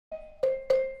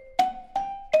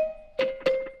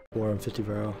450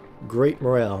 barrel. Great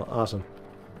morale. Awesome.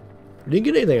 We didn't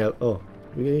get anything out. Oh,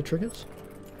 did we get any trinkets?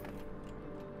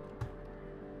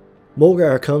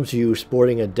 Mulgar comes to you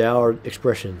sporting a dour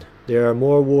expression. There are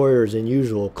more warriors than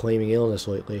usual claiming illness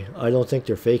lately. I don't think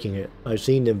they're faking it. I've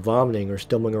seen them vomiting or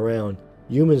stumbling around.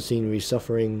 Humans seem to be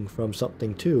suffering from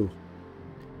something too.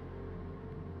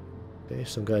 Okay,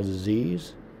 some kind of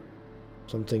disease.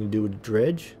 Something to do with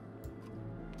Dredge.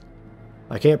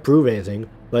 I can't prove anything,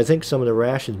 but I think some of the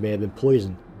rations may have been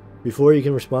poisoned. Before you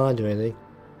can respond to anything,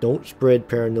 don't spread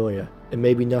paranoia. It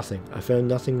may be nothing. I found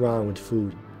nothing wrong with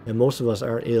food, and most of us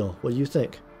aren't ill. What do you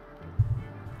think?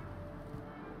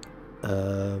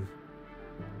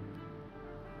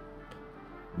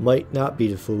 Might not be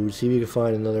the food. See if you can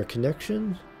find another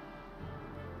connection.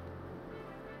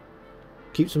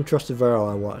 Keep some trusted viral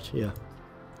on watch. Yeah.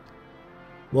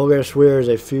 Mulgar swears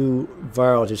a few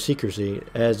viral to secrecy,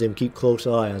 as them keep close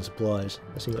eye on supplies.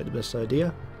 That seems like the best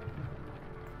idea.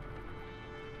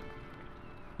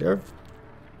 Did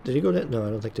he go that? No, I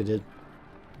don't think they did.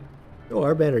 Oh,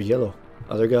 our banner's yellow.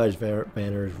 Other guy's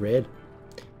banner is red.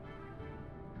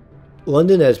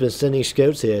 London has been sending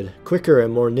scouts ahead, quicker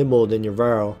and more nimble than your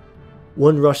viral.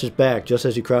 One rushes back just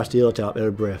as you cross the hilltop out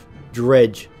of breath.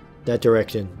 Dredge, that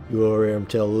direction, you will hear him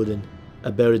tell Ludin.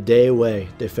 About a day away,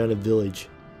 they found a village.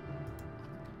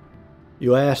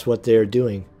 You ask what they are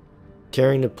doing.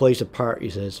 Tearing the place apart, he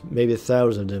says. Maybe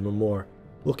 1,000 of them or more.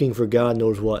 Looking for God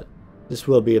knows what. This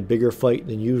will be a bigger fight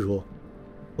than usual.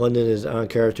 London is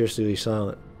uncharacteristically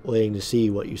silent, waiting to see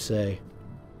what you say.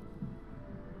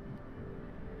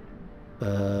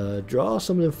 Draw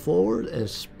some of them forward and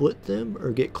split them,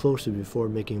 or get closer before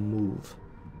making a move.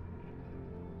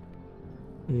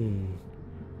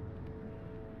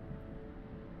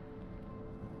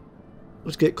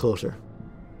 Let's get closer.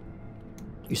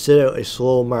 You set out a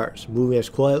slow march, moving as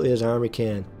quietly as an army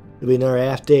can. It'll be another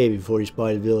half day before you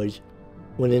spy the village.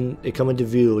 When they come into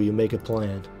view, you make a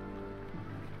plan.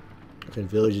 Okay,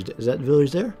 village is that the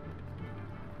village there?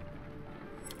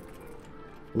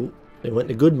 Ooh, they went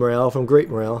to good morale from great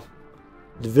morale.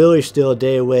 The village still a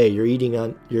day away. You're eating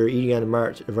on the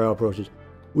march. Varl approaches.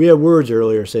 We had words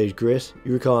earlier, says Gris.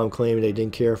 You recall him claiming they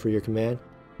didn't care for your command.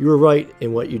 You were right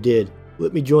in what you did.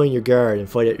 Let me join your guard and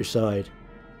fight at your side.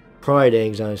 Pride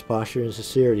hangs on his posture and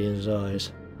sincerity in his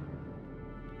eyes.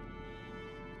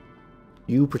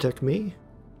 You protect me?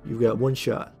 You've got one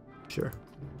shot. Sure.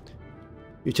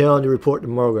 You tell him to report to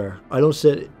Mulgar. I don't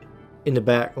sit in the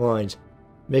back lines.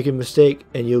 Make a mistake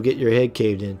and you'll get your head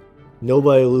caved in.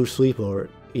 Nobody will lose sleep over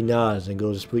it. He nods and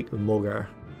goes to speak with Mulgar.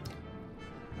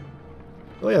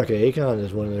 Oh yeah, okay, Akon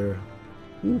is one of their...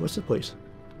 Ooh, what's the place?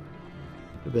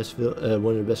 The best,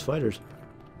 one of the best fighters.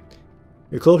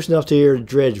 You're close enough to hear the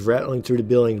Dredge rattling through the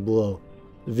buildings below.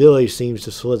 The village seems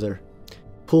to slither.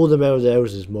 Pull them out of the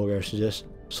houses, Mulgar suggests.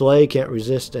 Slay can't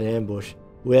resist an ambush.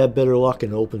 We have better luck in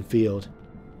an open field.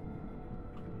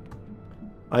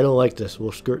 I don't like this.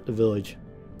 We'll skirt the village.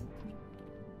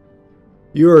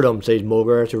 You heard him, says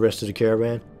Mulgar to the rest of the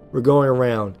caravan. We're going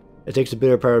around. It takes a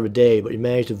bitter part of the day, but you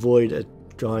managed to avoid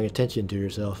drawing attention to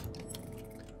yourself.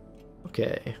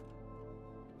 Okay.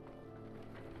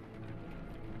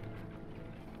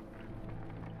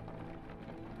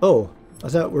 Oh, I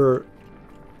thought we're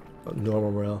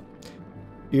normal morale.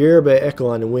 You hear about echo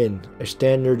on the wind, a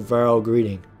standard Varl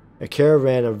greeting. A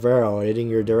caravan of Varl heading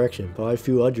your direction, probably a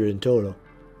few hundred in total.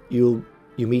 You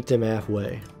meet them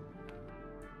halfway.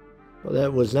 Well,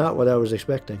 that was not what I was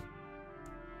expecting.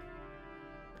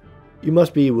 You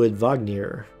must be with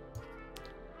Wagner.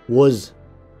 Was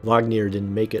Wagner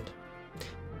didn't make it.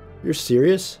 You're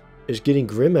serious? It's getting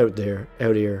grim out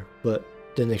here, but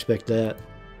didn't expect that.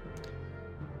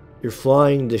 You're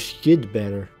flying the Skid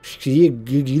banner.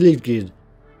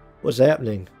 What's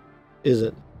happening?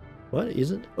 What?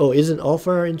 Isn't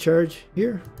Alfar in charge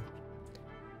here?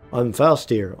 I'm Faust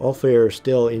here. Alfar is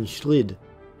still in Schlid.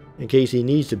 In case he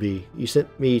needs to be. You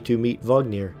sent me to meet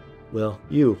Wagner. Well,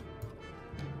 you.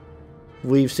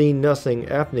 We've seen nothing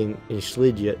happening in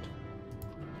Schlid yet.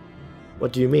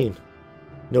 What do you mean?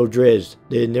 No Dredge.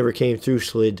 They never came through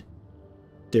Schlid.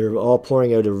 They're all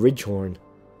pouring out of Ridgehorn.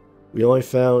 We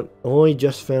only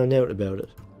just found out about it.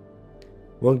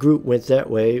 One group went that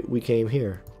way, we came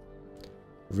here.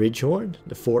 Ridgehorn?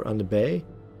 The fort on the bay?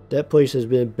 That place has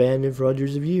been abandoned for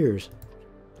hundreds of years.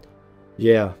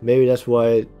 Yeah, maybe that's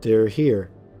why they're here.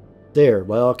 There,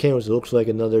 by all accounts, it looks like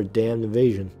another damned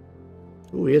invasion.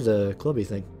 Ooh, here's a clubby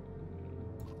thing.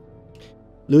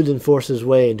 Ludin forced his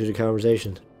way into the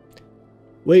conversation.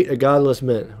 Wait a godless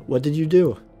minute. What did you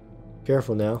do?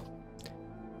 Careful now.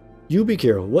 You be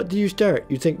careful. What did you start?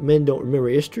 You think men don't remember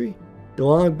history? The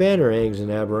long banner hangs in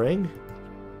Aberang.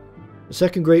 The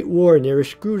Second Great War nearly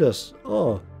screwed us.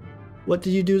 Oh, what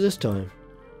did you do this time?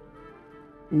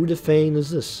 Who the Fane is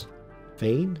this?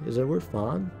 Fane? Is that word?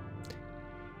 Fawn?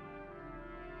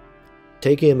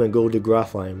 Take him and go to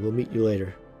Grafheim. We'll meet you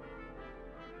later.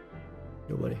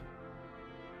 Nobody.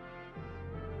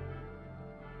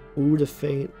 Who the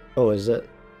Fane? Oh, is that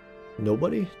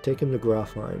nobody? Take him to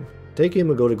Grafheim. Take him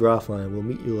and go to Grafheim. We'll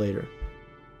meet you later.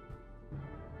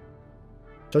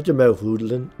 Shut your mouth,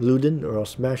 Ludin, or I'll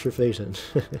smash your face in.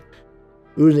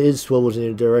 Ludin is swivels in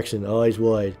your direction, eyes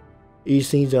wide. He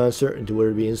seems uncertain to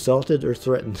whether to be insulted or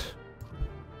threatened.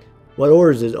 What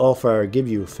orders did Allfire give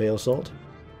you, Failsalt?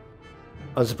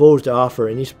 I'm supposed to offer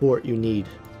any support you need.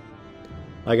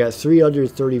 I got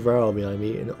 330 Varl behind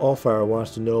me, and Allfire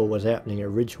wants to know what's happening at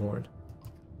Ridgehorn.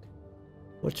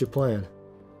 What's your plan?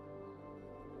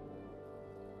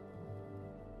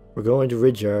 We're going to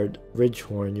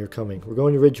Ridgehorn, you're coming. We're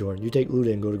going to Ridgehorn. You take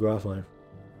Luda and go to Grafheim.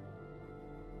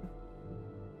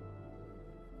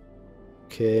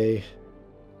 Okay.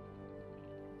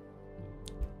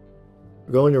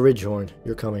 We're going to Ridgehorn.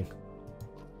 You're coming.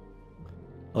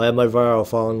 I'll have my Varl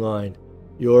fall in line.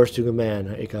 Yours to command,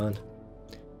 Akon.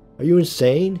 Are you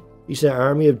insane? You said an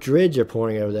army of Dredge are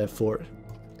pouring out of that fort.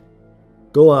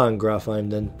 Go on, Grafheim,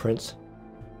 then, Prince.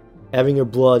 Having your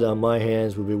blood on my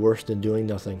hands would be worse than doing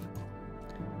nothing.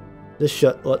 This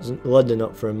shut London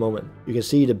up for a moment. You can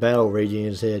see the battle raging in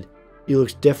his head. He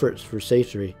looks desperate for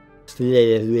safety.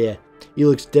 He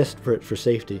looks desperate for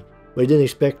safety, but he didn't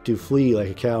expect to flee like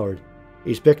a coward.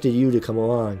 He expected you to come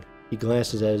along. He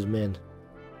glances at his men.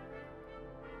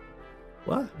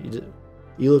 What?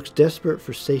 He looks desperate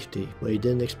for safety, but he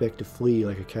didn't expect to flee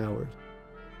like a coward.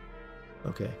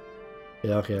 Okay.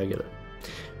 Yeah, okay, I get it.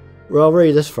 We're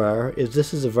already this far. If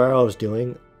this is the Varl I was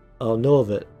doing, I'll know of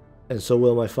it, and so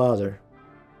will my father.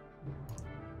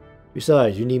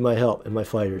 Besides, you need my help and my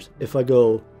fighters. If I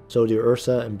go, so do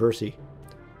Ursa and Bercy.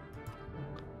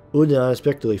 Udin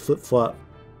unexpectedly flip-flop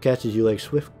catches you like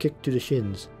swift kick to the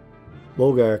shins.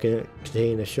 Mogar can't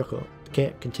contain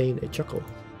a chuckle.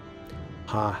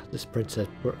 Ha, this prince has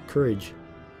courage.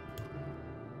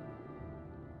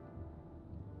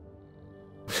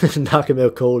 Knock him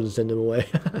out cold and send him away.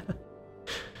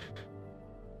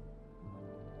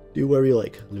 Do whatever you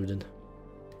like, Ludin.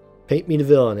 Paint me the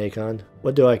villain, Akon.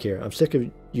 What do I care? I'm sick of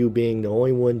you being the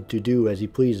only one to do as he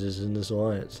pleases in this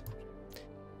alliance.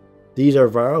 These are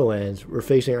Varl lands. We're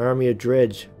facing an army of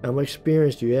Dredge. How much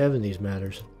experience do you have in these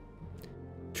matters?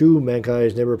 True, mankind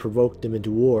has never provoked them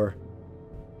into war.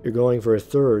 You're going for a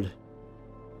third.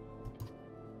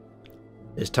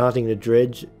 Is taunting the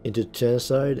Dredge into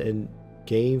genocide and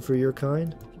gain for your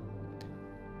kind?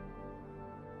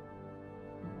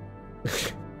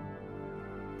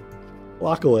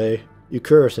 Walk away. You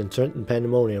curse and threaten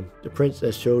pandemonium. The prince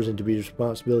has chosen to be the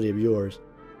responsibility of yours.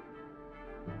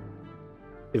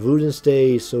 If Ludin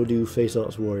stays, so do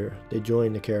Facealt's warrior. They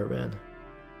join the caravan.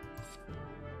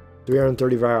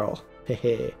 330 Varl.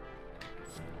 Hehe.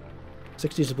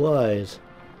 60 supplies.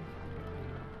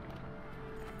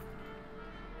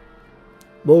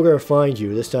 Mogar finds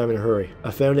you, this time in a hurry.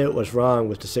 I found out what's wrong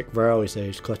with the sick Varl, he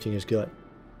says, clutching his gut.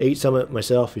 Ate some of it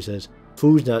myself, he says.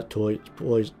 Food's not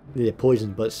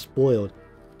poisoned, but spoiled.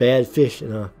 Bad fish,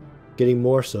 and getting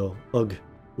more so. Ugh,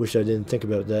 wish I didn't think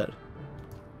about that.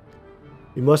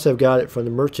 We must have got it from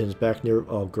the merchants back near...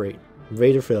 Oh, great.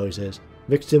 Invader fell, he says.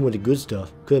 Mixed in with the good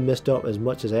stuff. Could have messed up as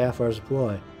much as half our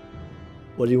supply.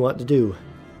 What do you want to do?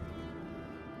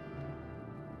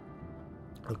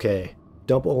 Okay.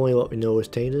 Dump only let me know it's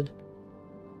tainted.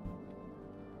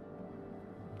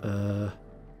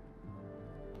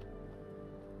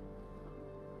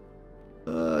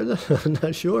 I'm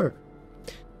not sure.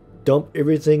 Dump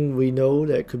everything we know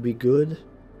that could be good,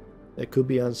 that could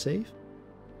be unsafe.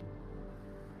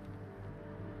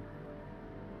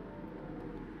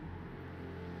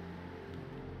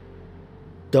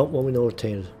 Dump what we know is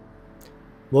tainted.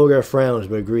 Mogar frowns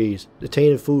but agrees. The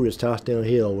tainted food is tossed down a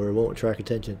hill where it won't attract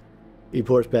attention. He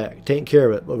reports back. Taking care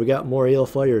of it, but we got more ill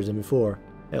fighters than before.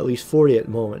 At least 40 at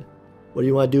the moment. What do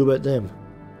you want to do about them?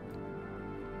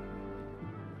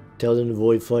 Tell them to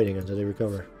avoid fighting until they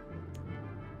recover.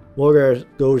 Mogar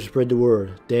goes to spread the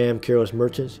word. Damn careless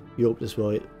merchants. You hope this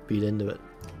will be the end of it.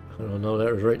 I don't know if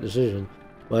that was the right decision,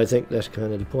 but I think that's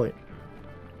kind of the point.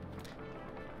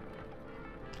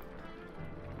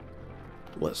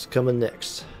 What's coming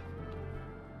next?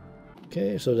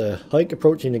 Okay, so the hike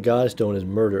approaching the Godstone is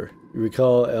murder. You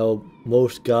recall how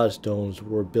most Godstones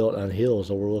were built on hills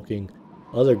overlooking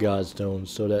other Godstones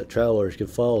so that travelers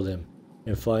could follow them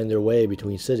and find their way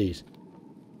between cities.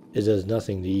 It does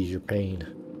nothing to ease your pain.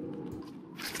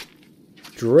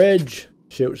 Dredge!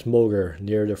 shouts Moger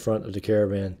near the front of the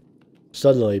caravan.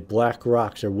 Suddenly, black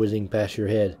rocks are whizzing past your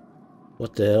head.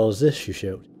 What the hell is this, you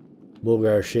shout.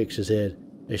 Mogar shakes his head.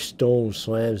 A stone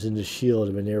slams into the shield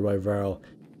of a nearby varl,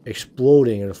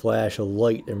 exploding in a flash of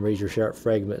light and razor-sharp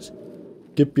fragments.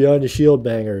 Get behind the shield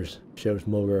bangers, shouts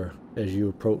Mogar as you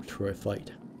approach for a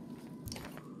fight.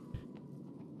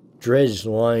 Dredge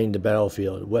line the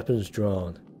battlefield, weapons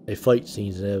drawn. A fight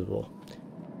seems inevitable.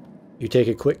 You take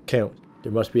a quick count.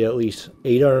 There must be at least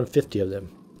 850 of them.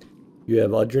 You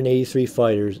have 183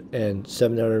 fighters and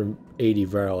 780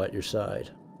 varl at your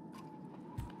side.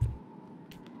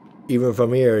 Even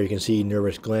from here, you can see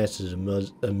nervous glances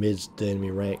amidst the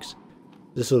enemy ranks.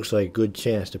 This looks like a good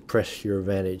chance to press your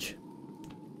advantage.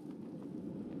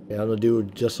 Okay, I'm gonna do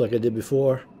just like I did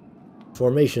before.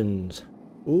 Formations.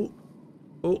 Ooh.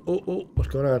 Oh, what's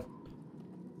going on?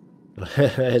 I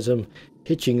had some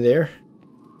hitching there.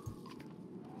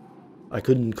 I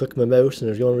couldn't click my mouse and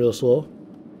it was going real slow.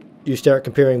 You start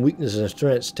comparing weaknesses and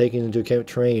strengths, taking into account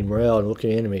terrain, morale, and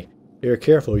looking at the enemy. If you're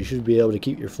careful, you should be able to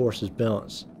keep your forces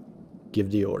balanced. Give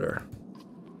the order.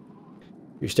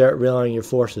 You start rallying your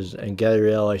forces and gather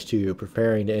your allies to you,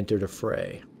 preparing to enter the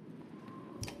fray.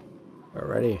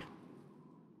 Alrighty.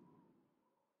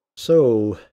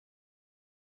 So,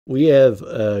 we have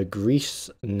Greece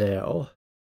now.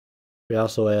 We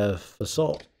also have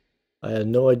Assault. I had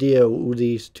no idea who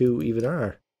these two even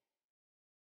are.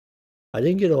 I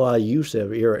didn't get a lot of use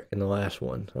of Eric in the last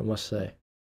one, I must say.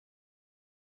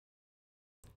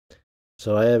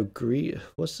 So I have Greece.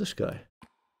 What's this guy?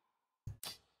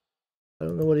 I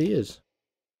don't know what he is.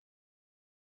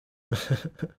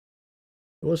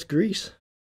 What's Greece?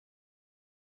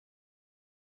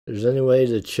 There's any way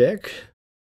to check?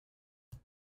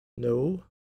 No.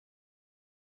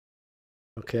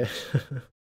 Okay.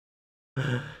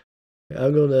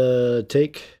 I'm gonna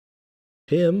take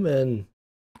him and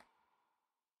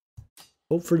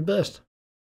hope for the best.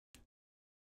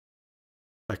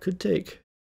 I could take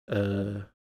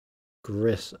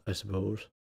Gris, I suppose.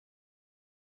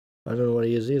 I don't know what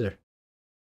he is either.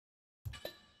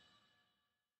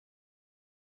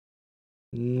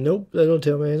 Nope, that don't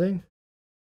tell me anything.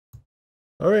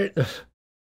 Alright.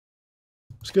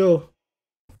 Let's go.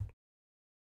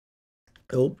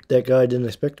 Oh, that guy didn't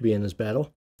expect to be in this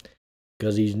battle.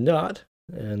 Because he's not.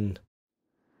 And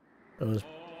this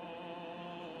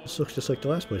looks just like the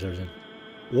last place I was in.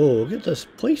 Whoa, look at this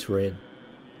place we're in.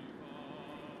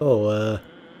 Oh,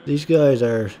 these guys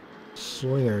are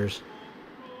slingers.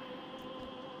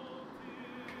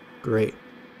 Great.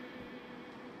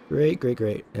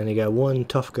 Great. And they got one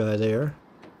tough guy there.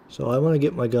 So I want to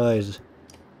get my guys.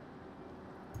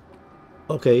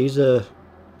 Okay, he's a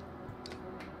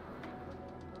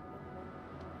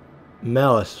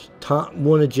Malice. Taunt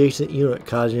one adjacent unit,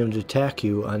 causing him to attack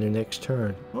you on their next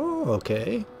turn. Oh,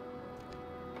 okay.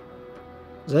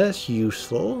 That's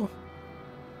useful.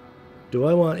 Do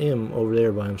I want him over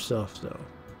there by himself, though?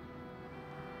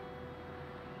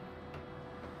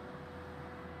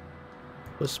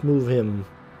 Let's move him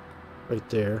right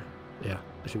there. Yeah,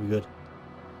 that should be good.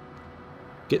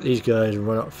 Get these guys and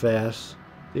run up fast.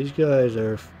 These guys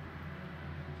are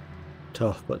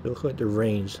tough, but they look like they're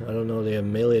ranged. I don't know if they have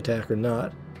melee attack or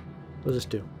not. What's this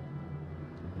do?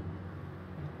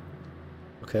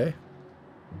 Okay.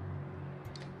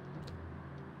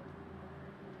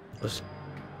 Let's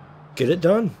get it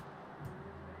done.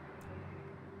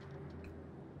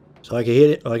 So I can hit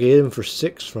it. I can hit him for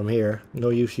 6 from here. No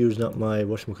use using up my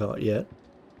whatchamacallit yet.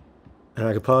 And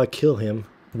I could probably kill him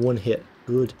 1 hit.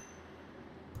 Good.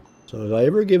 So if I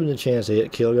ever given the chance to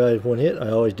kill guys 1 hit, I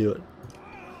always do it.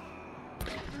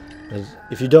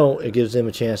 If you don't, it gives them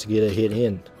a chance to get a hit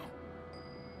in.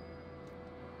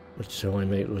 Which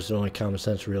was only common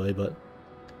sense really, but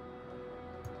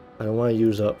I don't want to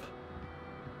use up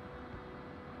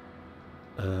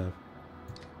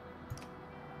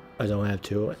I don't have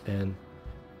to, and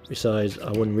besides, I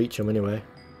wouldn't reach him anyway.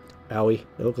 Owie,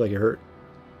 it looked like it hurt.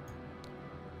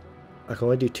 I can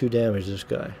only do 2 damage to this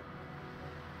guy.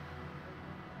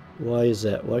 Why is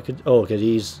that? Why could? Oh, because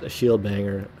he's a shield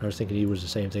banger. I was thinking he was the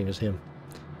same thing as him.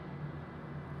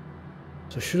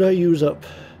 So should I use up?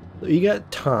 You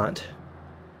got taunt.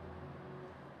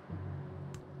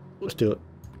 Let's do it.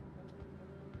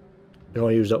 I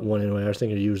only used up 1 anyway. I was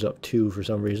thinking to use up 2 for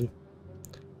some reason.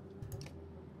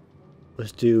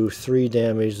 Let's do 3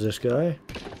 damage to this guy.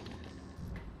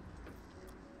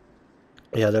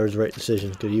 Yeah, that was the right decision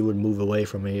because he would move away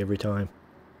from me every time.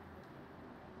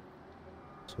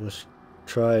 So let's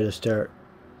try to start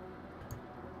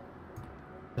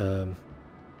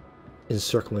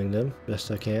encircling them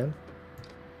best I can.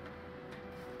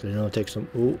 So you know, take some.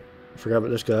 Ooh, Forgot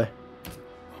about this guy.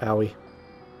 Owie.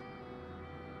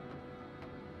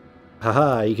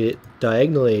 Haha, you get it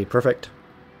diagonally. Perfect.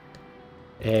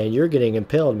 And you're getting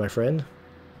impaled, my friend.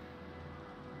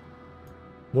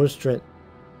 One strength.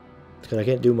 Because I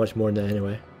can't do much more than that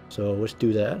anyway. So let's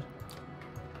do that.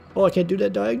 Oh, I can't do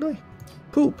that diagonally?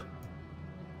 Poop.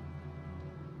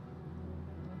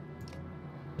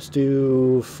 Let's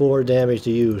do 4 damage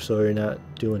to you so you're not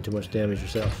doing too much damage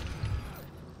yourself.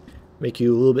 Make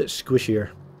you a little bit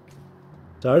squishier.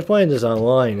 So I was playing this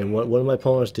online, and what one of my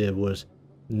opponents did was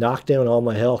knock down all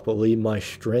my health but leave my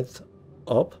strength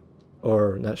up.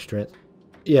 Or not strength.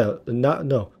 Yeah, knock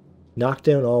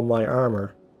down all my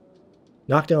armor.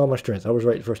 Knock down all my strength. I was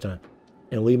right the first time.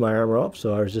 And leave my armor up,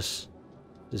 so I was just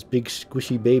this big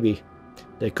squishy baby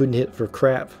that couldn't hit for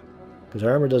crap. Because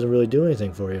armor doesn't really do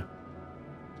anything for you.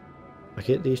 I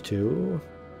hit these two.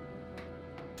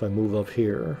 If I move up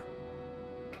here.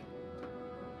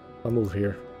 I'll move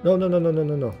here. No.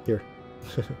 Here.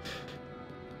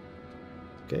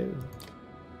 Okay.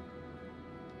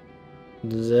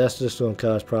 That's just going to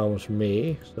cause problems for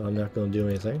me, so I'm not going to do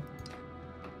anything.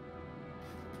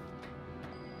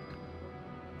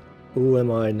 Who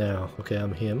am I now? Okay,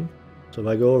 I'm him. So if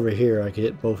I go over here, I can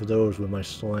hit both of those with my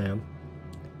slam.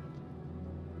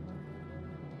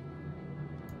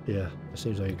 Yeah, that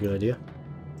seems like a good idea.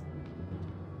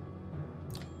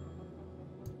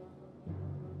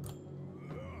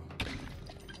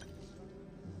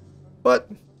 What?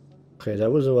 Okay,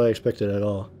 that wasn't what I expected at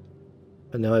all.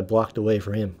 And now I blocked the way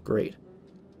for him. Great.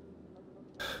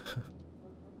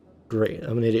 Great,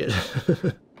 I'm an idiot.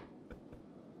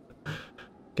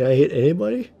 Can I hit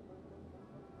anybody?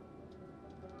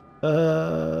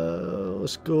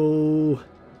 Let's go...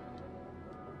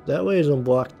 That way is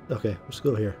unblocked. Okay, let's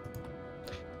go here.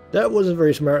 That wasn't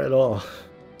very smart at all.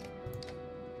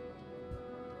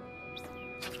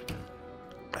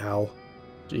 Ow.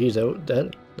 Jeez,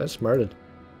 that smarted.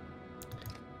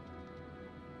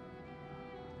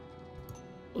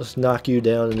 Let's knock you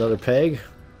down another peg.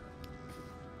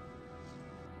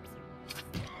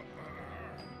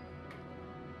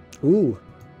 Ooh.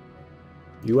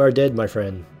 You are dead, my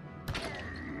friend.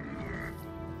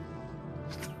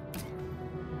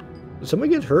 Did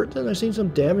somebody get hurt then? I've seen some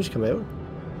damage come out.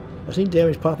 I've seen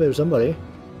damage pop out of somebody.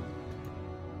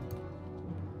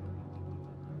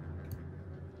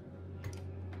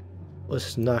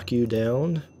 Let's knock you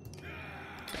down.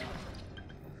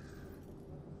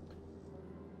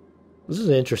 This is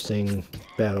an interesting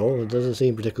battle. It doesn't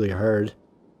seem particularly hard.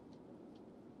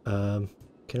 Can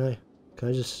I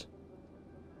just...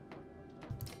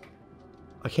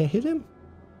 I can't hit him?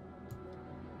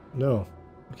 No,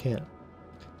 I can't.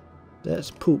 That's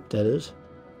poop, that is.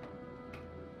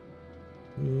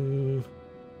 1,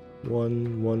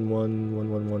 1, 1, 1,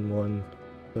 1, 1, 1.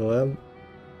 So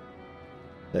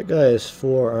that guy has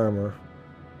 4 armor.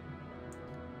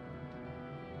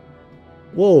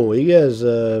 Whoa, he has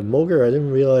Moger, I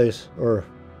didn't realize, or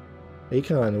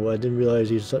Akon, I didn't realize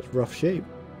he's in such rough shape.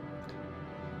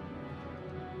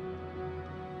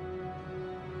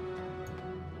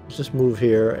 Let's just move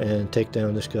here and take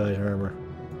down this guy's armor.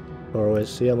 Or let's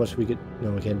see how much we could...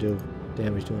 No, we can't do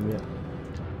damage to him yet.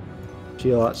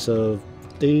 See lots of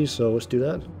these, so let's do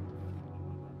that.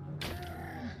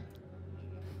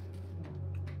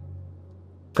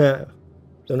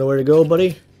 Don't know where to go,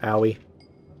 buddy? Owie.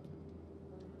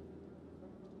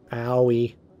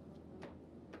 Owie.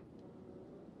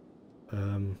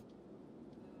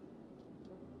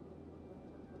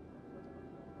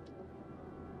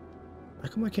 How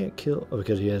come I can't kill? Oh,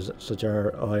 because he has such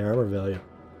a high armor value.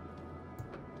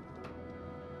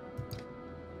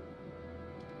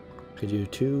 Could do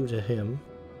 2 to him.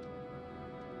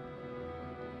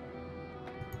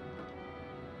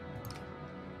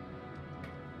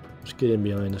 Let's get in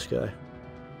behind this guy.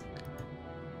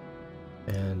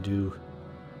 And do...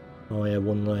 Oh, I have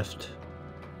 1 left.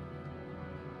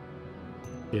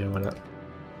 Yeah, why not?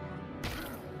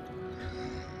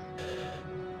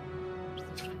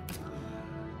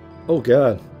 Oh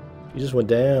god, he just went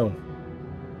down.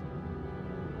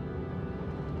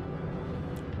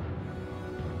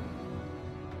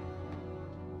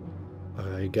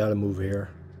 I gotta move here.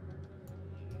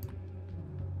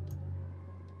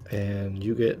 And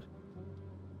you get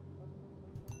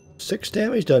 6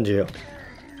 damage done to you.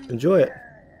 Enjoy it.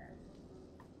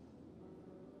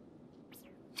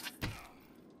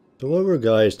 So what were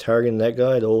guys targeting that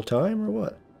guy the whole time or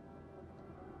what?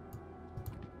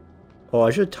 Oh,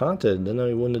 I should have taunted, then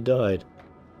I wouldn't have died.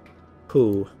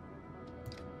 Pooh.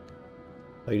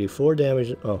 I can do 4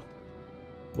 damage. Oh.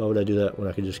 Why would I do that when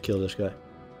I could just kill this guy?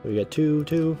 We got 2,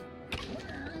 2.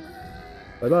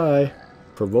 Bye-bye.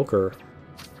 Provoker.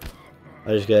 I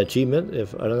just got an achievement.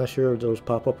 If I'm not sure if those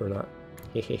pop up or not.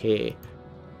 Hehehe.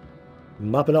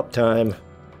 Mopping up time.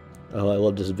 Oh, I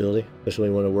love this ability, especially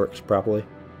when it works properly.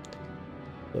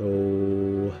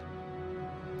 So,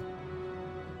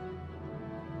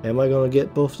 am I gonna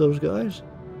get both those guys?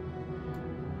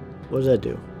 What does that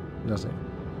do? Nothing.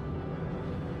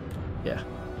 Yeah.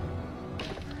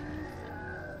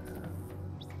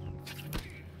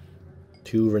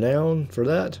 2 renown for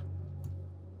that.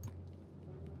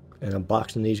 And I'm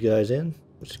boxing these guys in,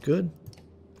 which is good.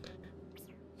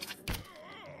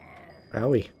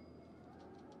 Owie.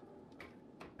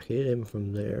 I hit him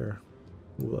from there.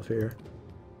 Move up here.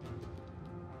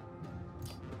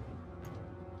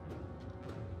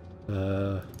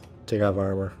 Take off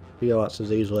armor. We got lots of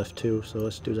these left too, so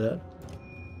let's do that.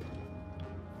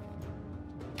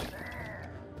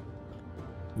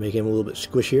 Make him a little bit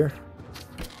squishier.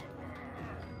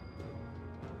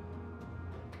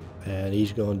 And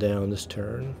he's going down this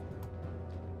turn.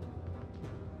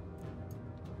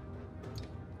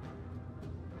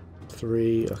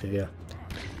 Three, okay, yeah.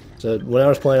 So when I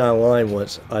was playing online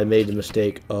once, I made the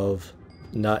mistake of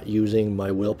not using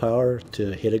my willpower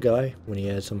to hit a guy when he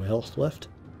had some health left.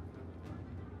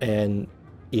 And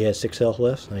he had 6 health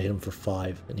left, and I hit him for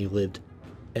 5, and he lived.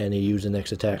 And he used the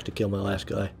next attack to kill my last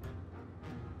guy.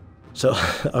 So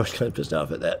I was kind of pissed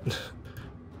off at that.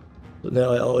 But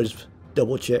now I always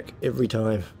double check every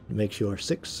time to make sure.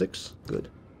 6, good.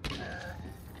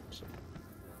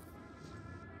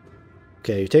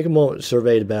 Okay, take a moment to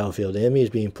survey the battlefield. The enemy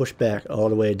is being pushed back all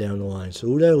the way down the line. So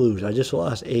who did I lose? I just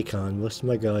lost Akon. Most of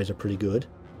my guys are pretty good.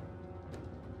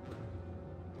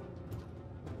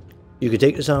 You can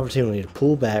take this opportunity to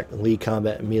pull back and lead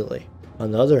combat immediately.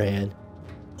 On the other hand,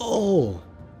 oh,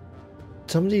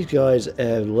 some of these guys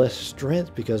have less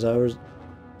strength because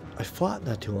I fought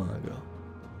not too long ago.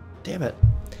 Damn it.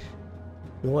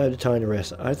 We won't have the time to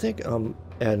rest. I think I'm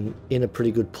in a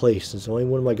pretty good place since only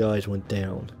one of my guys went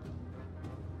down.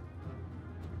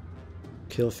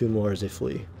 Kill a few more as they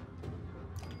flee.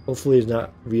 Hopefully it's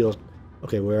not real.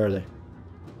 Okay, where are they?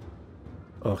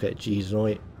 Okay, geez,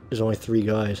 there's only 3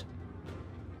 guys.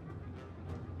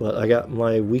 But I got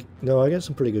my weak. No, I got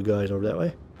some pretty good guys over that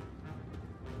way.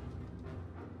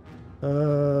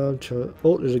 Oh,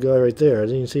 there's a guy right there. I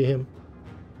didn't even see him.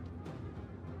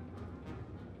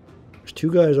 There's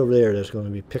 2 guys over there that's going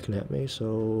to be picking at me,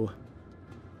 so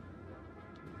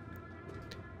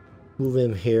move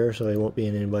him here so he won't be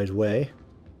in anybody's way.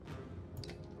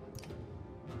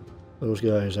 Those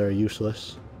guys are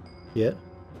useless yet.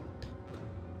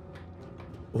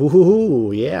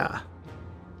 Ooh, yeah.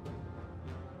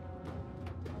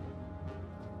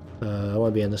 I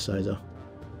want to be on this side though.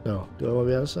 No, do I want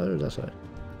to be on this side or that side?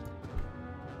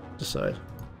 This side.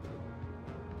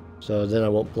 So then I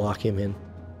won't block him in.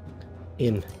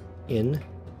 In.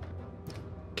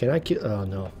 Can I kill? Oh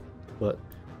no. But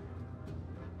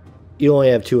you only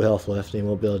have 2 health left and you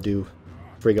won't be able to do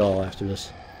frig all after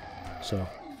this. So.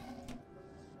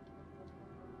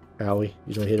 Owie.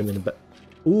 He's gonna hit him in the back.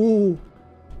 Ooh!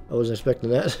 I wasn't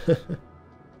expecting that.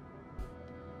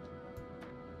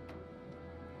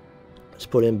 Let's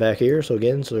put him back here so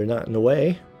they're not in the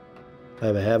way. I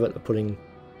have a habit of putting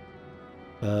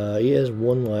he has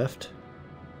 1 left.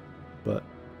 But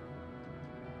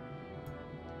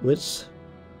let's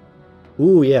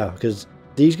ooh yeah, because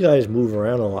these guys move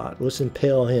around a lot. Let's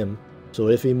impale him so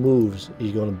if he moves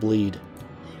he's gonna bleed.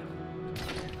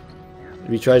 If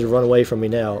he tries to run away from me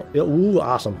now. Ooh,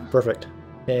 awesome. Perfect.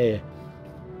 Hey.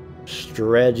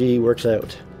 Strategy works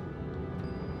out.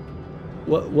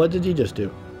 What did he just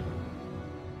do?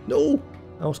 No!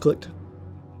 I almost clicked.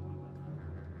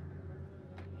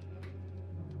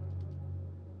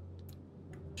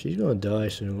 She's gonna die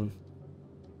soon.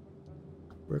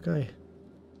 Where can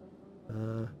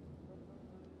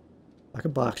I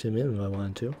could box him in if I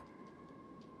wanted to.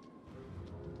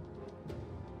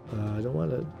 I don't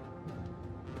want to.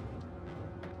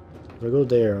 If I go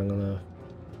there,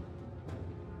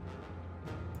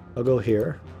 I'll go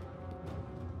here.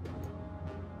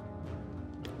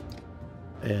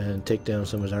 And take down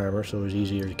some of his armor so it's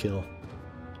easier to kill.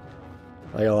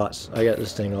 I got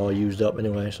this thing all used up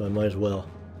anyway, so I might as well.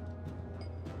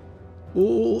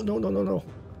 Ooh, no.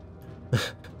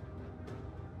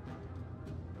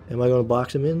 Am I going to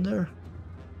box him in there?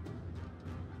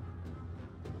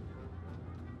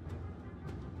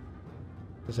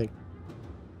 I think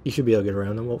he should be able to get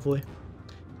around him, hopefully.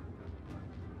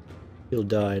 He'll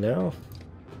die now.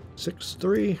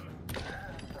 6-3.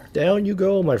 Down you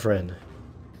go, my friend.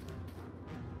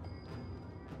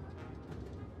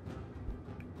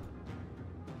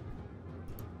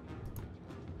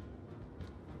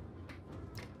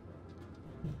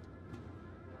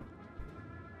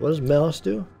 What does Malice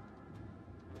do?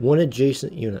 One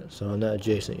adjacent unit, so I'm not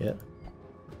adjacent yet.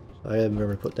 So I haven't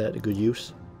ever put that to good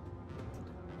use.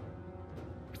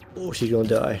 Oh, she's gonna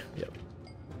die. Yep.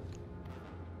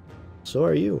 So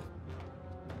are you.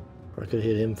 Or I could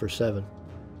hit him for 7.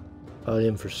 I'll hit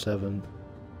him for 7.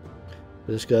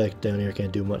 But this guy down here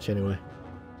can't do much anyway.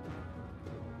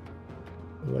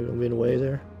 Am I gonna be in the way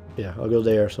there? Yeah, I'll go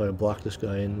there so I can block this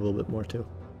guy in a little bit more too.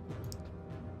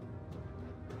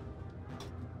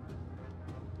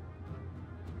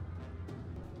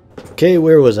 Okay,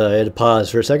 where was I? I had to pause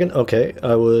for a second. Okay,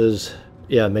 I was,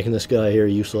 yeah, making this guy here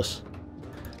useless.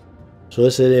 So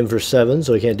let's hit him for 7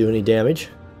 so he can't do any damage.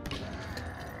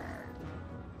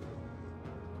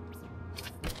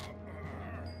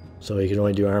 So he can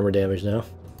only do armor damage now,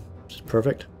 which is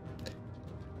perfect.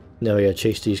 Now we gotta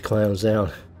chase these clowns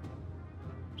down.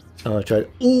 I'm gonna try to,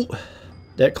 ooh!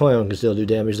 That clown can still do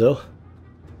damage though.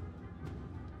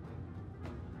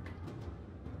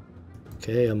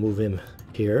 Okay, I'll move him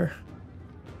here.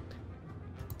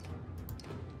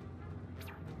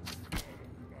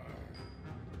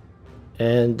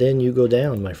 And then you go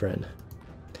down, my friend.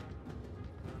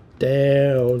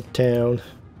 Downtown.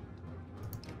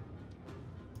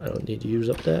 I don't need to use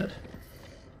up that.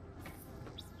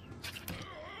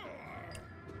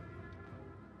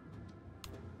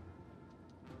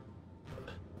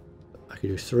 I could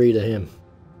do 3 to him.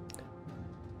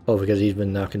 Oh, because he's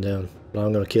been knocking down. But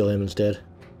I'm going to kill him instead.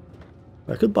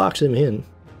 I could box him in.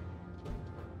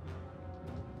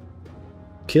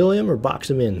 Kill him or box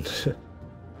him in.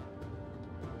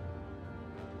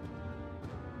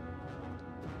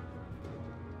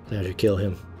 I should kill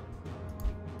him.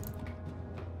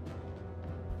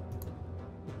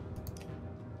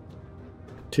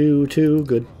 Two,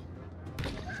 good.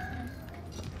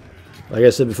 Like I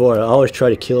said before, I always try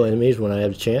to kill enemies when I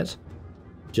have the chance,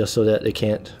 just so that they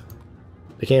can't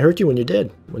hurt you when you're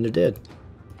dead. When they're dead,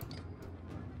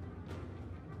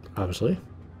 obviously.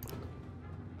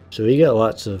 So he got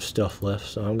lots of stuff left,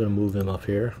 so I'm gonna move him up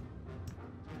here.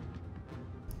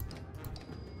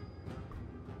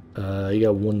 You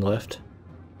got 1 left.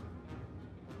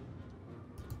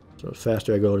 So the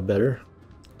faster I go, the better.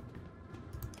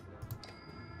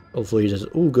 Hopefully he does.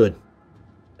 Oh, good.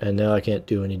 And now I can't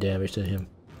do any damage to him.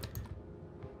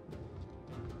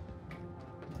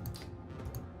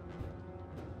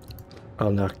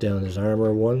 I'll knock down his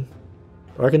armor 1.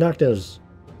 Or I can knock down his...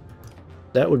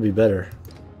 That would be better.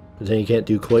 Because then he can't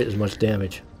do quite as much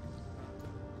damage.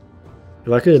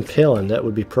 If I could impale him, that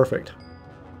would be perfect.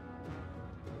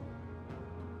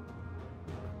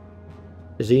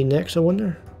 Is he next, I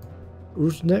wonder?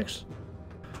 Who's next?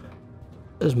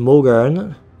 That's Mogar,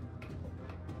 isn't it?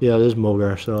 Yeah, it is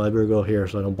Mogar, so I better go here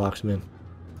so I don't box him in.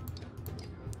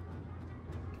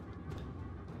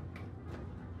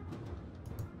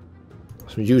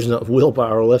 I'm using up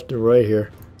willpower left and right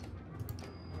here.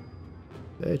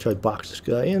 Okay, try to box this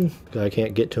guy in. Guy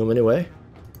can't get to him anyway.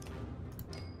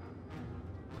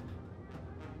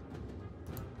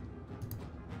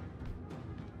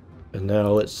 And now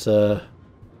let's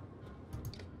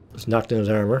knock down his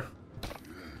armor.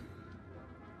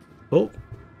 Oh,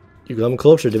 you come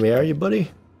closer to me, are you,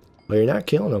 buddy? Well, you're not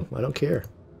killing him. I don't care.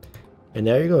 And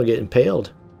now you're going to get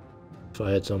impaled. If I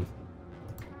had some.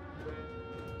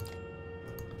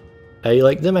 How you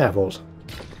like them apples?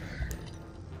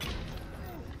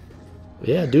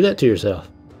 Yeah, do that to yourself.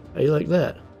 How you like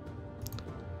that?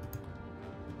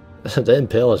 That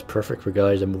impale is perfect for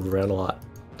guys that move around a lot.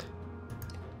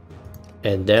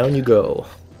 And down you go.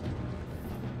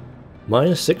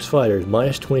 -6 fighters,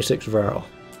 -26 Varl.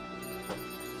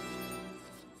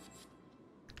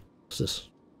 What's this?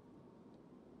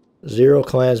 0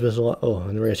 clans missing. Oh,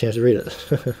 I never had a chance to read it.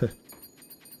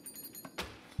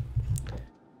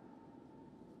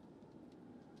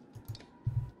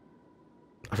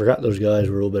 I forgot those guys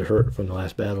were a little bit hurt from the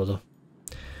last battle, though.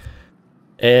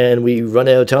 And we run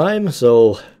out of time,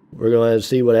 so we're going to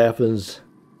see what happens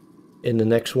in the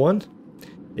next one.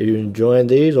 If you're enjoying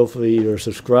these, hopefully you're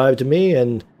subscribed to me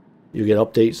and you get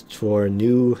updates for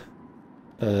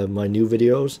my new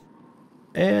videos.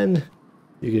 And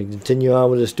you can continue on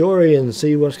with the story and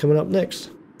see what's coming up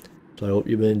next. So I hope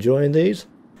you've been enjoying these,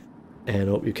 and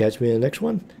hope you catch me in the next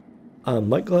one. I'm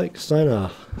Mike Like, sign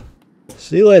off.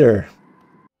 See you later.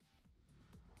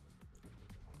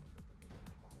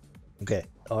 Okay,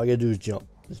 all I gotta do is jump.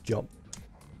 Just jump.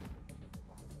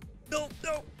 No,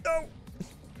 no, no!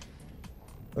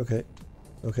 Okay,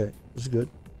 okay, this is good.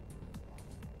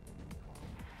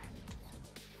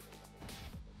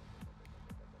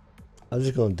 I'm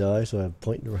just gonna die so I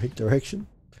point in the right direction.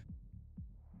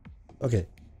 Okay,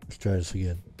 let's try this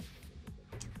again.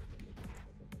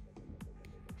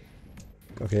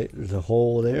 Okay, there's a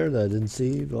hole there that I didn't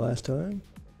see the last time.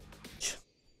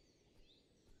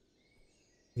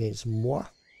 Against moi.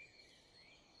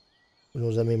 Who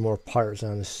knows how many more pirates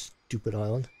on this stupid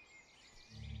island?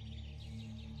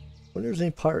 I wonder if there's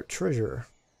any pirate treasure.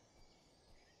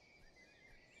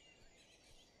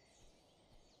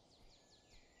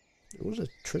 There was a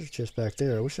treasure chest back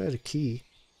there. I wish I had a key.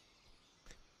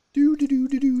 Do do do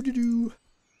do do do do.